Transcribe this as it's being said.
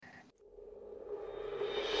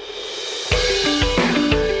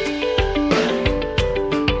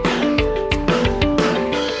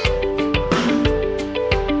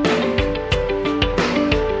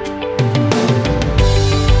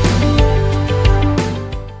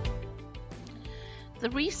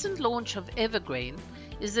recent launch of Evergrain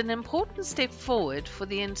is an important step forward for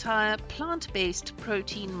the entire plant-based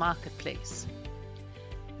protein marketplace.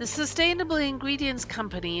 The Sustainable Ingredients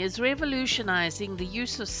Company is revolutionizing the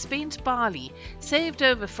use of spent barley saved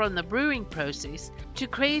over from the brewing process to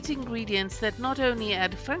create ingredients that not only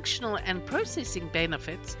add functional and processing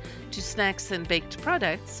benefits to snacks and baked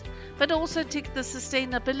products, but also tick the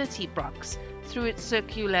sustainability box through its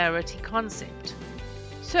circularity concept.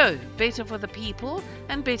 So, better for the people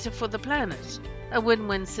and better for the planet. A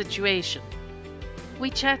win-win situation. We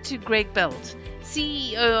chat to Greg Belt,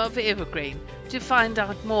 CEO of Evergrain, to find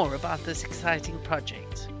out more about this exciting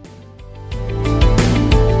project.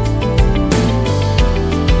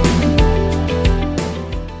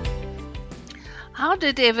 How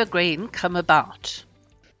did Evergrain come about?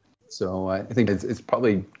 So I think it's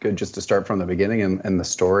probably good just to start from the beginning and the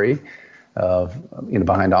story of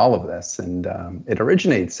behind all of this. And it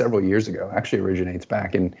originates several years ago. Actually, originates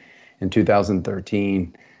back in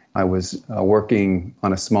 2013. I was working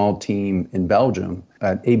on a small team in Belgium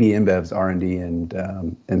at AB InBev's R&D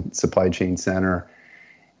and supply chain center.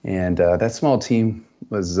 And that small team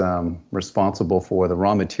was responsible for the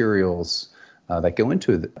raw materials that go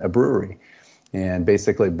into a brewery. And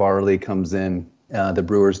basically barley comes in, the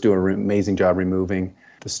brewers do an amazing job removing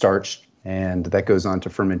the starch, and that goes on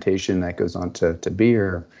to fermentation, that goes on to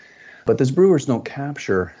beer. But those brewers don't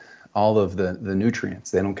capture all of the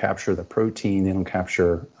nutrients. They don't capture the protein, they don't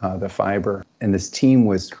capture the fiber. And this team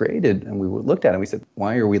was created, and we looked at it and we said,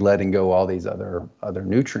 why are we letting go all these other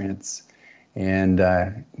nutrients? And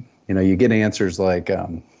you get answers like,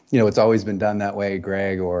 it's always been done that way,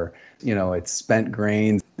 Greg, or it's spent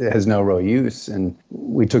grains, it has no real use. And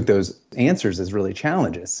we took those answers as really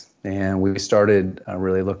challenges, and we started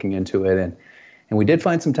really looking into it. And we did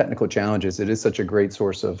find some technical challenges. It is such a great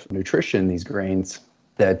source of nutrition, these grains,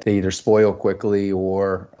 that they either spoil quickly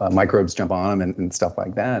or microbes jump on them and stuff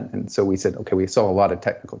like that. And so we said, okay, we saw a lot of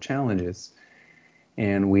technical challenges.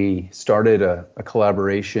 And we started a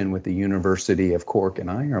collaboration with the University of Cork in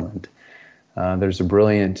Ireland. There's a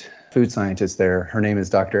brilliant food scientist there. Her name is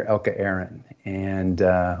Dr. Elke Aaron. And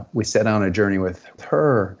we set on a journey with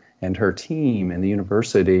her and her team and the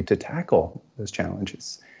university to tackle those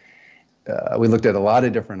challenges. We looked at a lot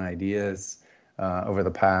of different ideas over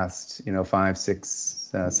the past, 5, 6,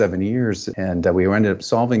 7 years, and we ended up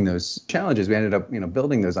solving those challenges. We ended up,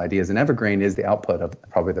 building those ideas, and Evergrain is the output of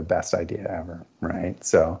probably the best idea ever, right?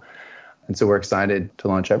 So we're excited to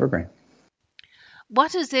launch Evergrain.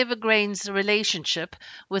 What is Evergrain's relationship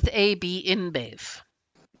with AB InBev?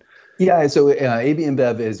 Yeah, so AB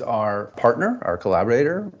InBev is our partner, our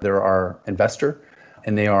collaborator. They're our investor,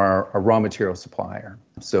 and they are a raw material supplier.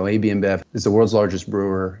 So AB InBev is the world's largest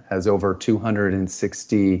brewer, has over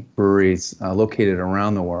 260 breweries located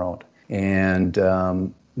around the world. And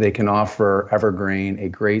they can offer Evergrain a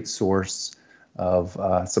great source of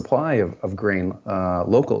supply of grain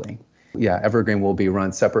locally. Yeah, Evergrain will be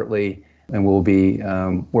run separately, and we'll be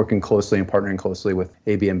working closely and partnering closely with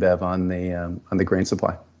AB InBev on the grain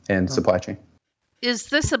supply and supply chain. Is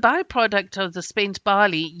this a byproduct of the spent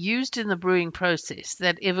barley used in the brewing process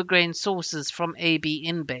that Evergrain sources from AB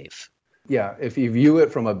InBev? Yeah, if you view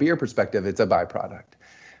it from a beer perspective, it's a byproduct.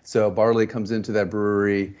 So barley comes into that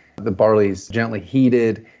brewery, the barley is gently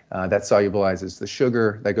heated, that solubilizes the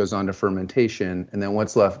sugar, that goes on to fermentation, and then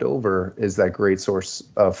what's left over is that great source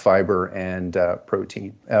of fiber and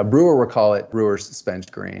protein. A brewer will call it brewer's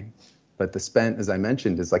spent grain. But the spent, as I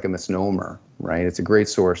mentioned, is like a misnomer, right? It's a great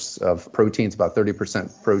source of proteins, about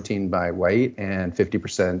 30% protein by weight and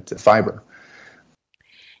 50% fiber.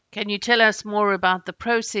 Can you tell us more about the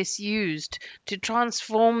process used to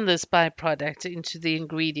transform this byproduct into the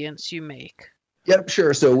ingredients you make? Yeah,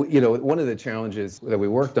 sure. So, one of the challenges that we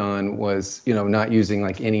worked on was, not using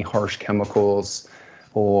like any harsh chemicals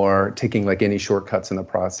or taking like any shortcuts in the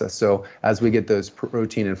process. So as we get those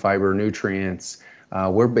protein and fiber nutrients,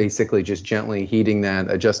 we're basically just gently heating that,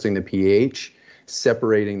 adjusting the pH,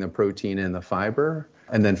 separating the protein and the fiber,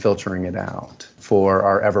 and then filtering it out for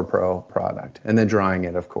our EverPro product, and then drying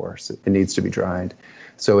it, of course. It needs to be dried.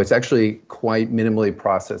 So it's actually quite minimally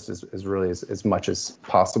processed as much as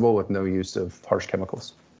possible with no use of harsh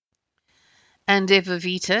chemicals. And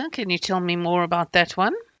Evervita, can you tell me more about that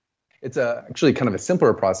one? It's actually kind of a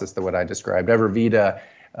simpler process than what I described. Evervita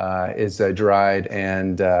is dried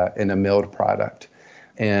and in a milled product.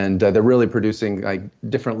 And they're really producing like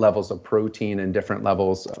different levels of protein and different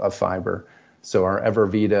levels of fiber. So our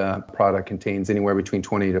Evervita product contains anywhere between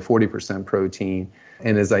 20 to 40% protein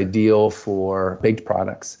and is ideal for baked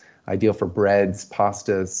products, ideal for breads,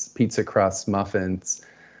 pastas, pizza crusts, muffins,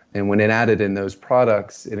 And when it added in those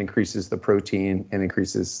products, it increases the protein and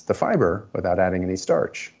increases the fiber without adding any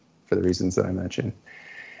starch for the reasons that I mentioned.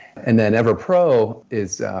 And then EverPro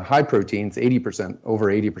is high protein, it's 80%, over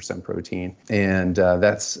 80% protein, and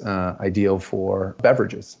that's ideal for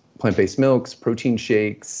beverages, plant-based milks, protein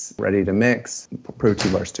shakes, ready to mix,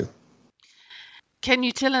 protein bars too. Can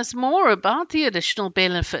you tell us more about the additional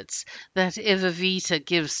benefits that EverVita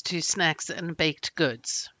gives to snacks and baked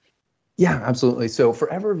goods? Yeah, absolutely. So for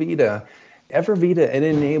EverVita, it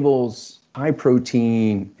enables high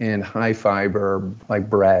protein and high fiber like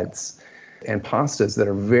breads and pastas that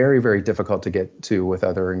are very, very difficult to get to with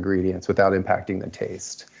other ingredients without impacting the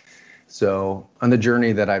taste. So on the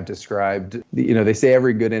journey that I've described, they say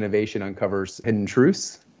every good innovation uncovers hidden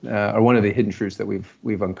truths, or one of the hidden truths that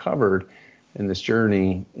we've uncovered in this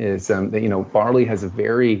journey is that, barley has a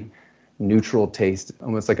very neutral taste,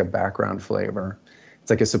 almost like a background flavor. It's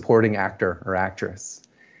like a supporting actor or actress.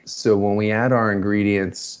 So when we add our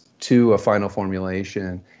ingredients to a final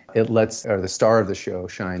formulation, it lets the star of the show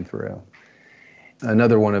shine through.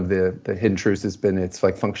 Another one of the hidden truths has been its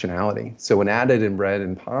like functionality. So when added in bread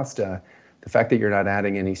and pasta, the fact that you're not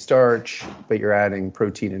adding any starch, but you're adding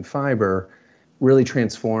protein and fiber really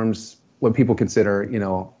transforms what people consider,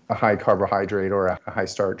 a high carbohydrate or a high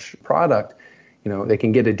starch product. They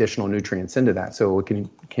can get additional nutrients into that. So it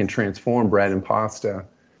can transform bread and pasta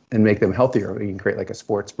and make them healthier. You can create like a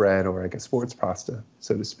sports bread or like a sports pasta,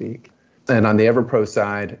 so to speak. And on the EverPro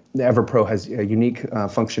side, the EverPro has a unique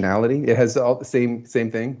functionality. It has all the same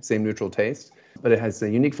thing, same neutral taste, but it has a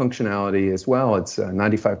unique functionality as well. It's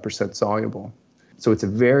 95% soluble. So it's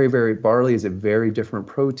barley is a very different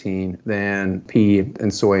protein than pea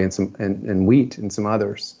and soy and wheat and some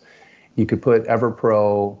others. You could put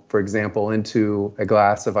EverPro, for example, into a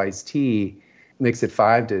glass of iced tea, mix it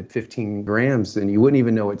 5 to 15 grams, and you wouldn't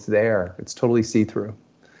even know it's there. It's totally see-through.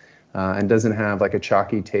 And doesn't have like a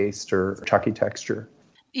chalky taste or chalky texture.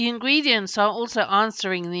 The ingredients are also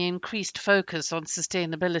answering the increased focus on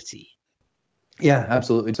sustainability. Yeah,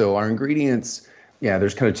 absolutely. So our ingredients,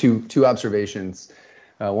 there's kind of two observations.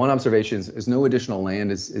 One observation is no additional land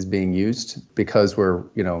is being used because we're,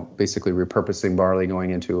 basically repurposing barley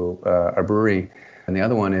going into a brewery. And the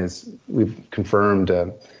other one is we've confirmed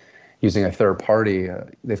using a third party,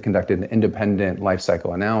 they've conducted an independent life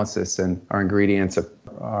cycle analysis, and our ingredients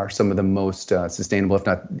are some of the most sustainable,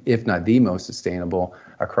 if not the most sustainable,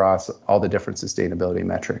 across all the different sustainability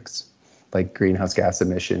metrics, like greenhouse gas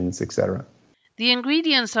emissions, et cetera. The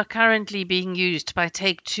ingredients are currently being used by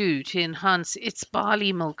Take-Two to enhance its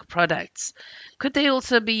barley milk products. Could they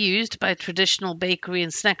also be used by traditional bakery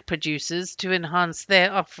and snack producers to enhance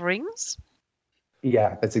their offerings?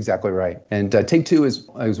 Yeah, that's exactly right. And Take-Two is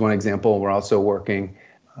one example. We're also working,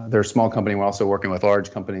 they're a small company. We're also working with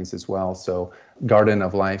large companies as well. So Garden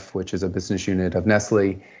of Life, which is a business unit of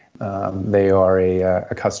Nestle, they are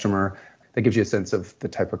a customer. That gives you a sense of the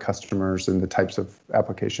type of customers and the types of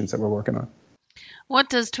applications that we're working on. What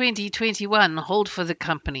does 2021 hold for the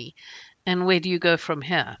company, and where do you go from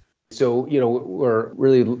here? So, we're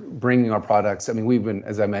really bringing our products. I mean,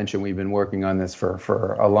 as I mentioned, we've been working on this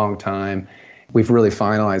for a long time. We've really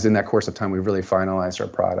finalized, in that course of time, we've really finalized our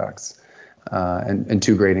products and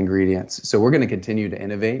two great ingredients. So we're going to continue to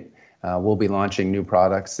innovate. We'll be launching new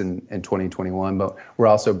products in 2021, but we're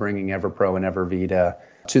also bringing EverPro and EverVita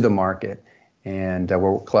to the market. And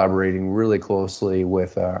we're collaborating really closely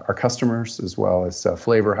with our customers as well as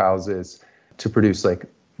flavor houses to produce like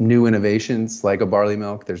new innovations like a barley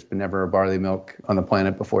milk. There's been never a barley milk on the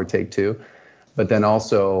planet before Take-Two. But then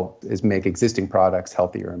also is make existing products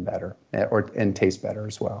healthier and better, and taste better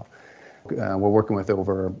as well. We're working with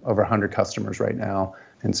over 100 customers right now,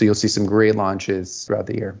 and so you'll see some great launches throughout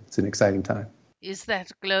the year. It's an exciting time. Is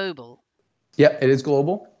that global? Yep, it is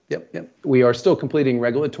global. Yep. We are still completing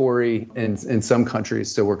regulatory in some countries,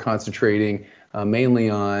 so we're concentrating mainly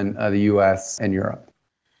on the U.S. and Europe.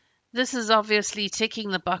 This is obviously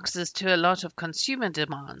ticking the boxes to a lot of consumer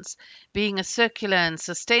demands, being a circular and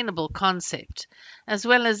sustainable concept, as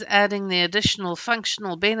well as adding the additional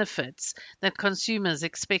functional benefits that consumers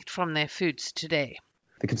expect from their foods today.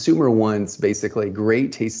 The consumer wants basically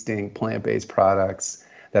great tasting plant-based products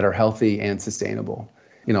that are healthy and sustainable.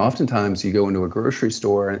 Oftentimes you go into a grocery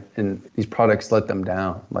store and these products let them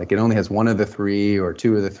down. Like it only has one of the three or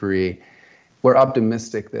two of the three. We're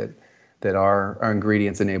optimistic that our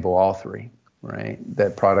ingredients enable all three, right?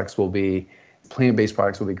 That plant-based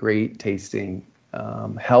products will be great tasting,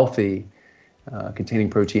 healthy, containing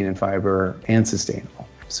protein and fiber, and sustainable.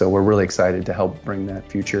 So we're really excited to help bring that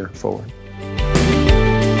future forward.